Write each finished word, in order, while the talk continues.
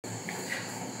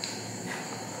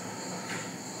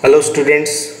Hello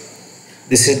students,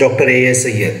 this is Dr. A.S.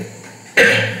 here.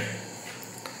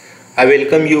 I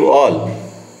welcome you all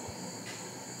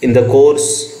in the course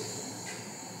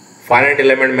Finite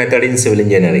Element Method in Civil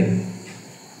Engineering.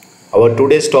 Our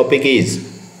today's topic is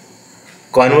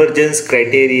Convergence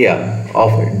Criteria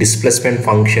of Displacement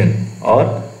Function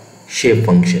or Shape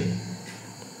Function.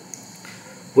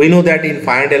 We know that in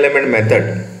Finite Element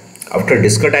Method, after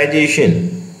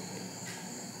discretization,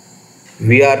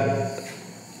 we are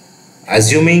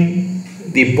assuming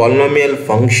the polynomial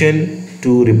function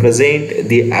to represent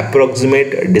the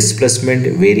approximate displacement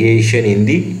variation in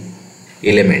the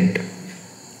element.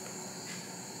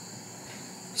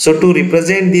 So to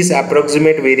represent this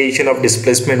approximate variation of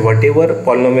displacement, whatever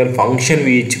polynomial function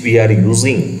which we are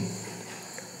using,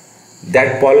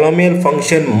 that polynomial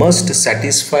function must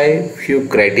satisfy few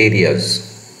criteria.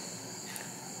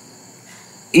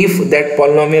 If that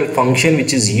polynomial function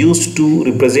which is used to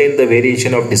represent the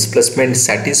variation of displacement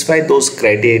satisfy those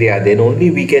criteria, then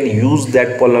only we can use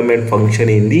that polynomial function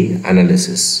in the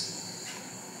analysis.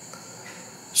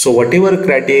 So whatever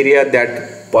criteria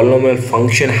that polynomial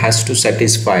function has to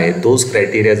satisfy, those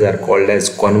criteria are called as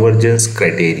convergence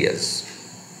criteria,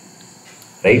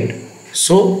 right?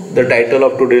 So the title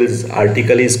of today's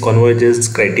article is Convergence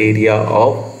Criteria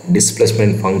of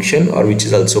Displacement Function, or which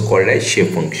is also called as shape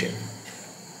function.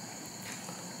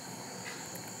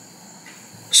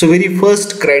 So very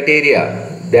first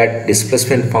criteria that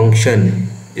displacement function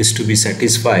is to be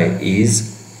satisfied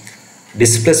is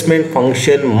displacement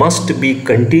function must be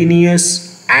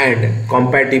continuous and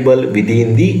compatible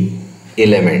within the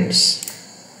elements.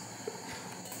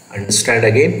 Understand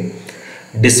again,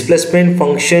 displacement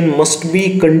function must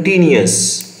be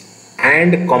continuous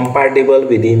and compatible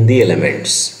within the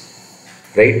elements,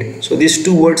 right? So these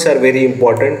two words are very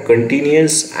important,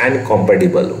 continuous and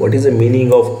compatible. What is the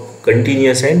meaning of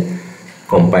continuous and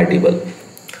compatible?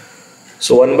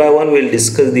 So one by one we'll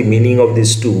discuss the meaning of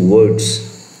these two words.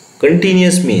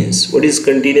 Continuous means, what is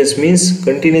continuous means?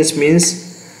 Continuous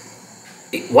means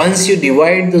once you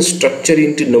divide the structure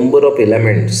into number of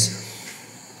elements,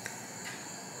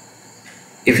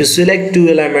 if you select two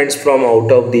elements from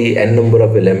out of the n number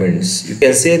of elements, you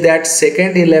can say that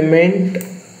second element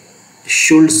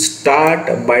should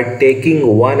start by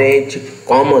taking one edge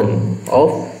common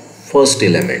of first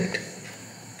element.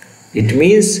 It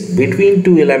means between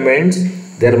two elements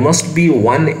there must be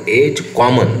one edge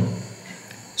common.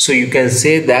 So you can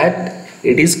say that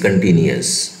it is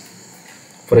continuous.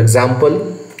 For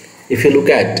example, if you look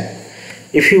at,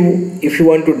 if you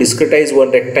want to discretize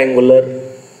one rectangular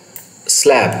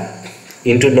slab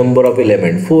into number of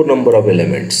elements, 4 number of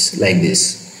elements like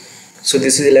this. So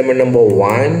this is element number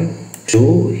 1,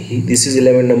 2, this is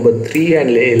element number 3 and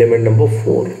element number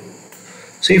 4.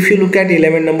 So if you look at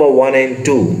element number 1 and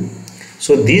 2,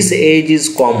 so this edge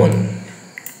is common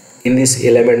in this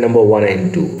element number 1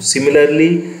 and 2.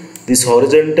 Similarly, this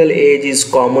horizontal edge is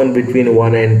common between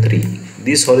 1 and 3.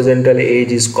 This horizontal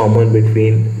edge is common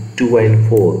between 2 and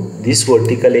 4. This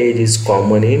vertical edge is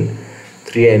common in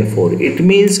 3 and 4. It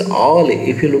means all,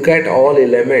 if you look at all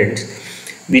elements,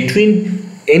 between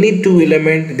any two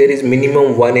elements there is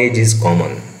minimum one edge is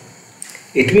common.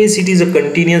 It means it is a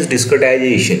continuous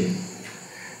discretization.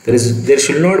 There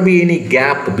should not be any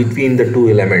gap between the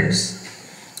two elements,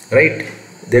 right?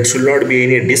 There should not be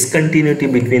any discontinuity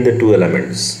between the two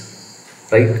elements,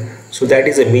 right? So that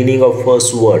is the meaning of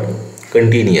first word,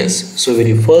 continuous. So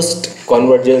very first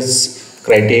convergence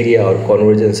criteria or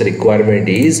convergence requirement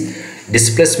is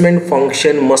displacement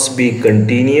function must be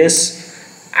continuous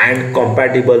and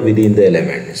compatible within the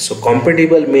element. So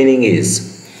compatible meaning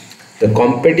is, the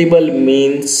compatible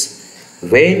means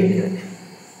when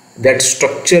that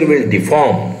structure will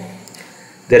deform,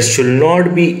 there should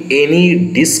not be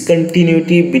any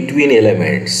discontinuity between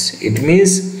elements. It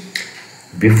means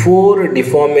before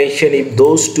deformation, if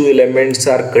those two elements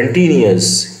are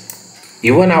continuous,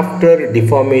 even after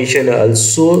deformation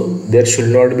also there should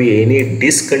not be any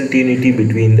discontinuity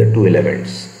between the two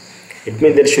elements. It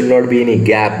means there should not be any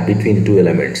gap between two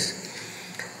elements.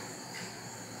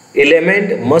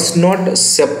 Element must not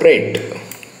separate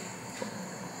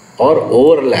or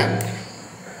overlap.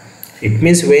 It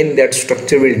means when that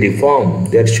structure will deform,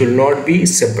 there should not be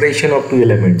separation of two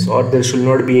elements, or there should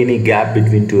not be any gap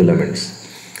between two elements,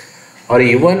 or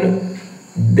even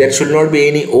there should not be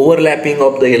any overlapping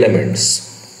of the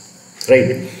elements,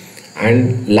 right?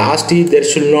 And lastly, there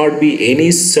should not be any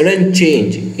sudden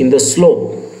change in the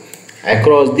slope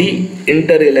across the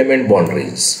inter-element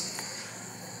boundaries.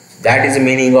 That is the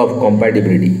meaning of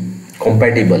compatibility.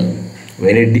 Compatible.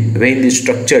 When the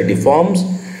structure deforms,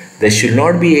 there should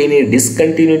not be any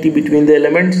discontinuity between the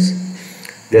elements,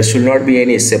 There should not be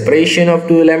any separation of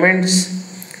two elements.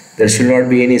 There should not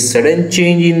be any sudden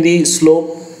change in the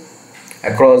slope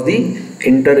across the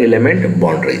inter-element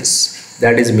boundaries.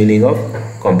 That is meaning of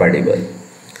compatible.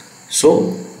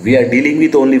 So we are dealing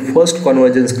with only first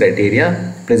convergence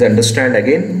criteria. Please understand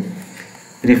again.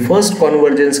 The first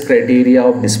convergence criteria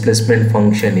of displacement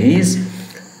function is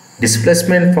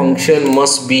displacement function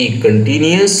must be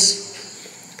continuous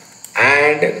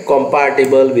and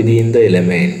compatible within the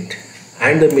element.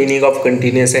 And the meaning of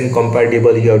continuous and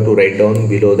compatible you have to write down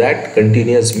below that.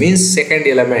 Continuous means second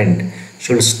element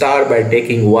should start by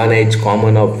taking one edge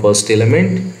common of first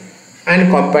element, and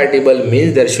compatible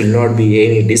means there should not be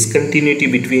any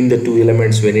discontinuity between the two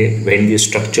elements when the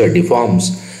structure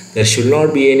deforms. There should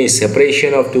not be any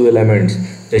separation of two elements.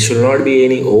 There should not be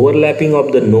any overlapping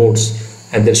of the nodes,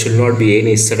 and there should not be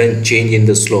any sudden change in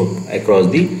the slope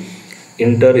across the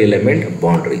inter-element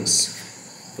boundaries.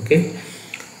 Okay.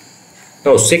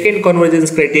 Now, second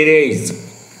convergence criteria is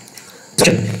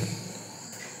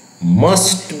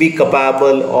must be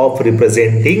capable of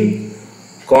representing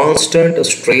constant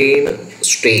strain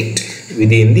state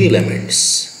within the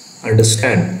elements.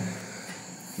 Understand?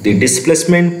 The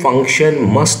displacement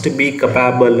function must be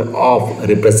capable of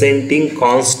representing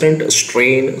constant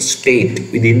strain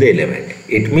state within the element.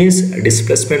 It means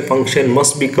displacement function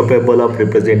must be capable of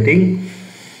representing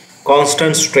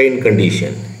constant strain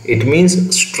condition. It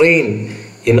means strain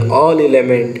in all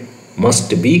element must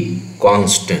be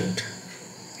constant.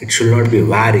 It should not be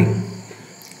varying,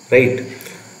 right?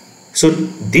 So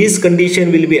this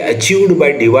condition will be achieved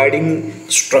by dividing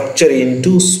structure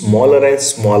into smaller and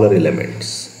smaller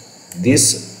elements.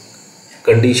 This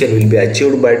condition will be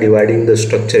achieved by dividing the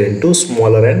structure into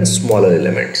smaller and smaller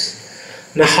elements.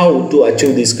 Now how to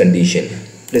achieve this condition?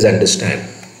 Please understand.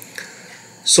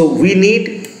 So we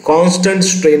need constant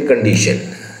strain condition.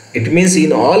 It means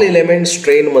in all elements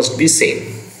strain must be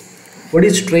same. What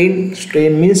is strain?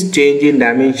 Strain means change in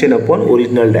dimension upon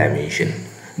original dimension.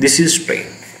 This is strain.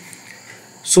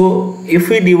 So if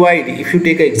we divide, if you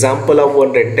take an example of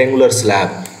one rectangular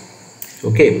slab,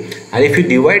 okay, and if you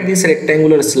divide this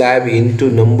rectangular slab into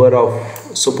number of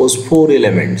suppose 4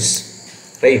 elements,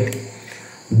 right,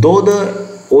 though the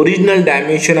original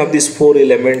dimension of these 4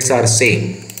 elements are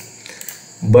same,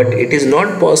 but it is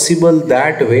not possible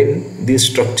that when this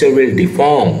structure will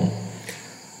deform,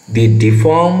 the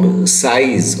deformed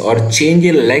size or change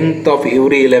in length of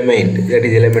every element, that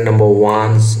is element number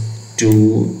 1,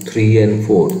 2, 3 and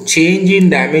 4, change in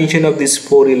dimension of this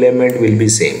 4 element will be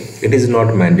same. It is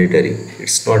not mandatory.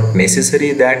 It's not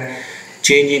necessary that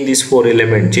change in this 4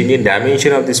 element, change in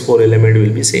dimension of this 4 element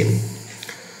will be same.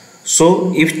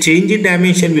 So if change in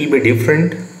dimension will be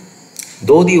different,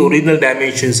 though the original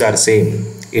dimensions are same,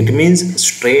 it means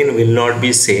strain will not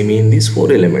be same in these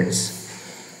 4 elements.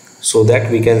 So that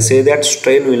we can say that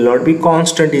strain will not be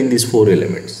constant in these 4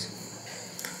 elements.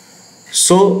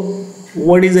 So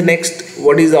what is the next?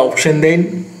 What is the option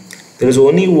then? There is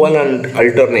only one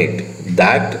alternate,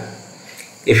 that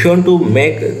if you want to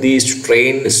make the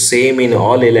strain same in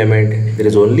all element, there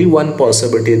is only one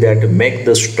possibility, that make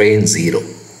the strain 0.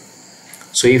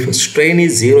 So if strain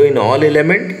is 0 in all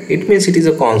element, it means it is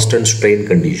a constant strain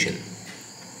condition,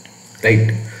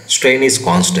 right? Strain is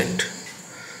constant.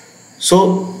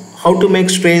 So how to make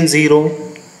strain 0?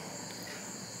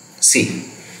 See,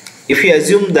 if you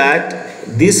assume that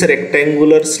this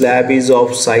rectangular slab is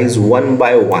of size 1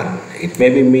 by 1, it may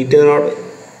be meter or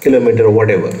kilometer or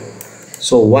whatever.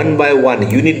 So 1 by 1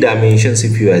 unit dimensions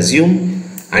if you assume,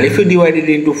 and if you divide it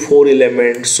into 4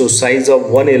 elements, so size of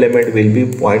one element will be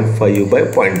 0.5 by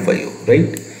 0.5,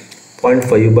 right?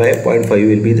 0.5 by 0.5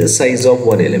 will be the size of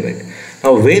one element.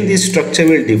 Now when this structure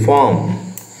will deform,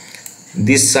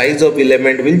 this size of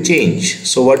element will change.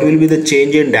 So what will be the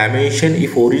change in dimension?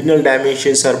 If original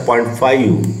dimensions are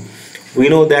 0.5, we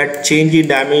know that change in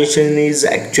dimension is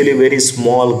actually very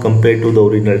small compared to the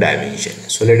original dimension.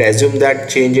 So let's assume that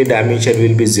change in dimension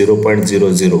will be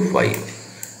 0.005.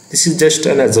 This is just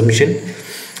an assumption,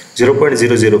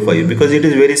 0.005, because it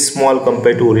is very small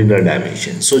compared to original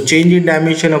dimension. So change in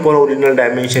dimension upon original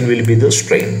dimension will be the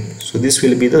strain. So this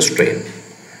will be the strain,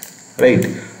 right?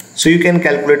 So you can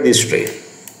calculate this strain.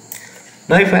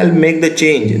 Now if I'll make the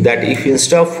change that if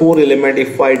instead of 4 elements,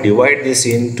 if I divide this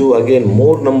into again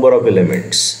more number of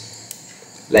elements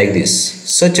like this,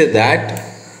 such that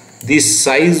the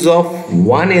size of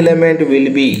one element will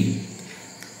be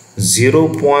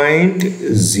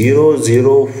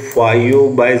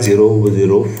 0.005 by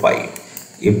 005.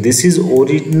 If this is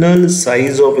original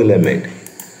size of element,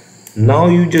 now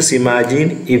you just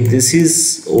imagine if this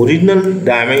is original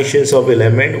dimensions of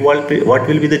element, what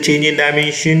will be the change in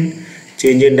dimension?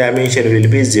 change in dimension will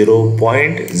be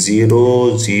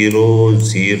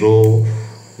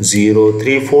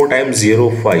 0.0000034 times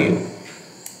 0.5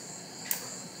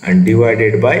 and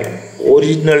divided by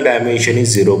original dimension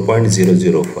is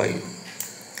 0.005.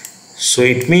 So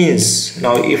it means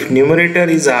now if numerator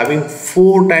is having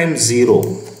 4 times 0,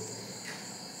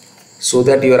 so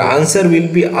that your answer will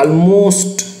be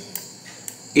almost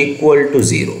equal to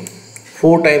 0.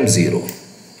 4 times 0.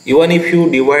 Even if you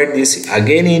divide this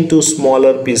again into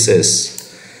smaller pieces,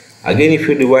 the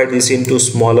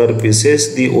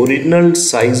original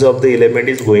size of the element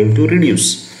is going to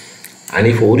reduce. And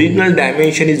if original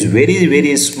dimension is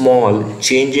very small,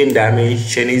 change in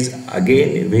dimension is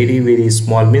again very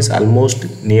small, means almost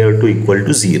near to equal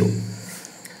to 0.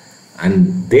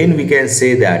 And then we can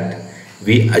say that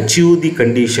we achieve the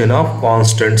condition of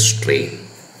constant strain,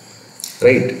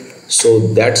 right? So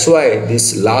that's why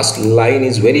this last line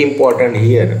is very important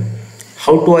here.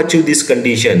 How to achieve this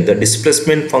condition? The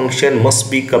displacement function must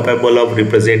be capable of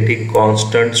representing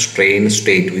constant strain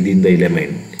state within the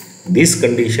element. This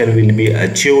condition will be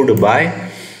achieved by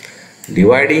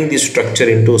dividing the structure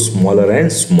into smaller and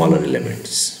smaller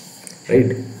elements,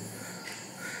 right?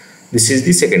 This is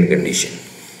the second condition.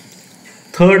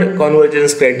 Third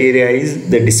convergence criteria is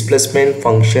the displacement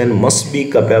function must be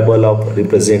capable of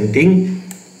representing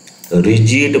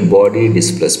rigid body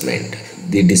displacement.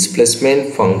 The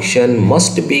displacement function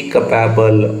must be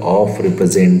capable of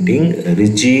representing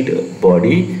rigid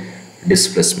body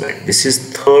displacement. This is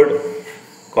third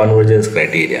convergence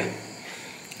criteria,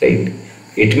 right?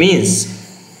 It means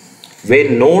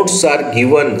when nodes are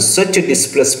given such a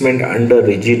displacement under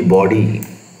rigid body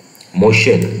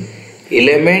motion,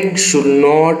 element should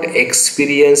not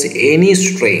experience any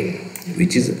strain,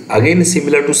 which is again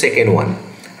similar to second one,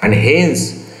 and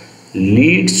hence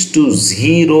leads to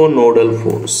zero nodal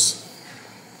force,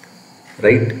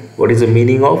 right? What is the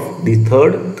meaning of the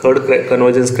third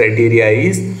convergence criteria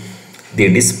is the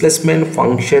displacement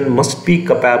function must be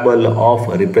capable of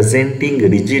representing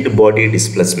rigid body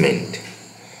displacement,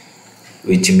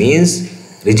 which means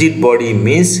rigid body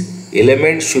means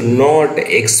element should not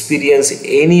experience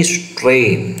any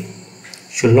strain,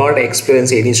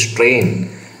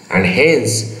 and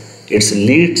hence it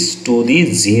leads to the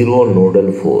zero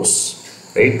nodal force,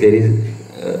 right? There is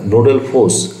nodal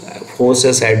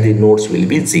forces at the nodes will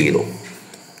be zero,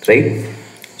 right?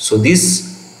 So this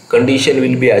condition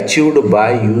will be achieved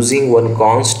by using one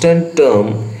constant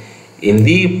term in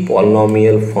the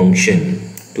polynomial function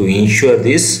to ensure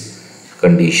this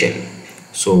condition.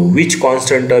 So which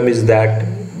constant term is that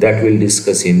we'll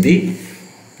discuss in the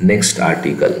next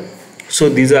article. So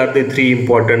these are the three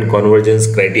important convergence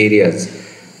criteria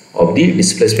of the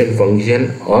displacement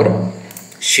function or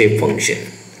shape function,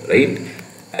 right?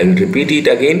 I will repeat it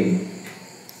again.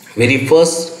 Very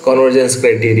first convergence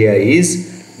criteria is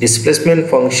displacement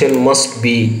function must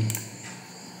be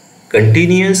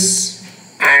continuous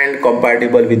and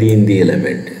compatible within the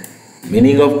element.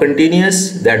 Meaning of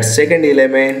continuous, that second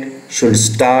element should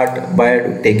start by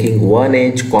taking one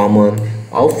edge common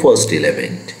of first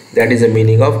element. That is the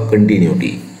meaning of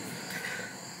continuity.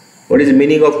 What is the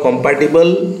meaning of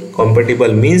compatible?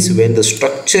 Compatible means when the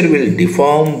structure will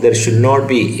deform, there should not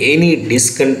be any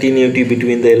discontinuity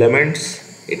between the elements.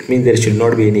 It means there should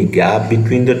not be any gap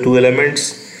between the two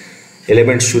elements.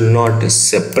 Elements should not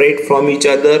separate from each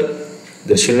other.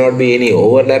 There should not be any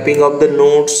overlapping of the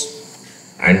nodes,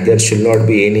 and there should not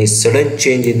be any sudden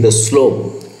change in the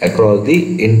slope across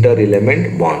the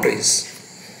inter-element boundaries.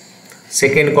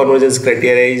 Second convergence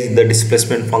criteria is the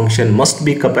displacement function must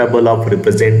be capable of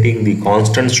representing the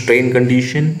constant strain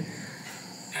condition,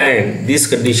 and this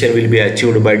condition will be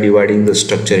achieved by dividing the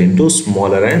structure into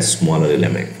smaller and smaller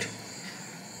element.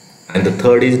 And the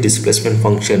third is displacement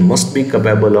function must be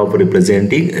capable of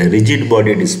representing rigid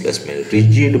body displacement.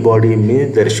 Rigid body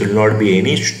means there should not be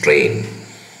any strain.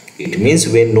 It means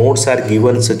when nodes are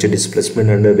given such a displacement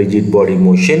under rigid body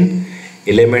motion,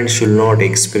 elements should not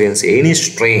experience any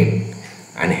strain,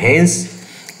 and hence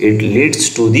it leads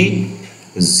to the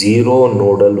zero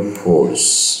nodal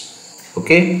force.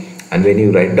 Okay, and when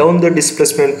you write down the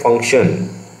displacement function,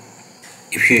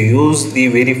 if you use the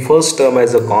very first term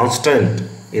as a constant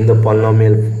in the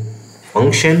polynomial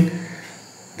function,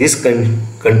 this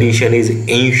condition is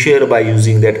ensured by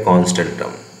using that constant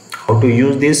term. How to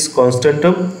use this constant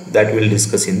term, that we'll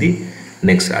discuss in the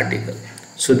next article.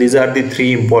 So these are the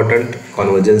three important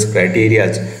convergence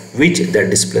criteria which the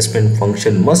displacement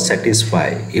function must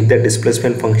satisfy. If the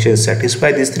displacement function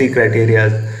satisfies these three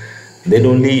criteria, then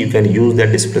only you can use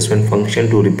that displacement function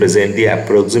to represent the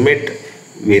approximate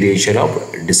variation of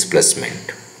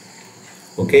displacement.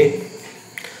 Okay.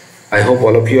 I hope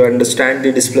all of you understand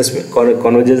the displacement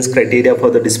convergence criteria for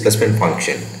the displacement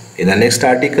function. In the next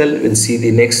article, we'll see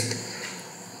the next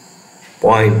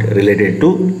point related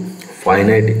to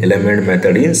finite element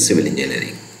method in civil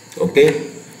engineering. Okay,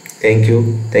 thank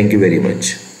you very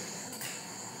much.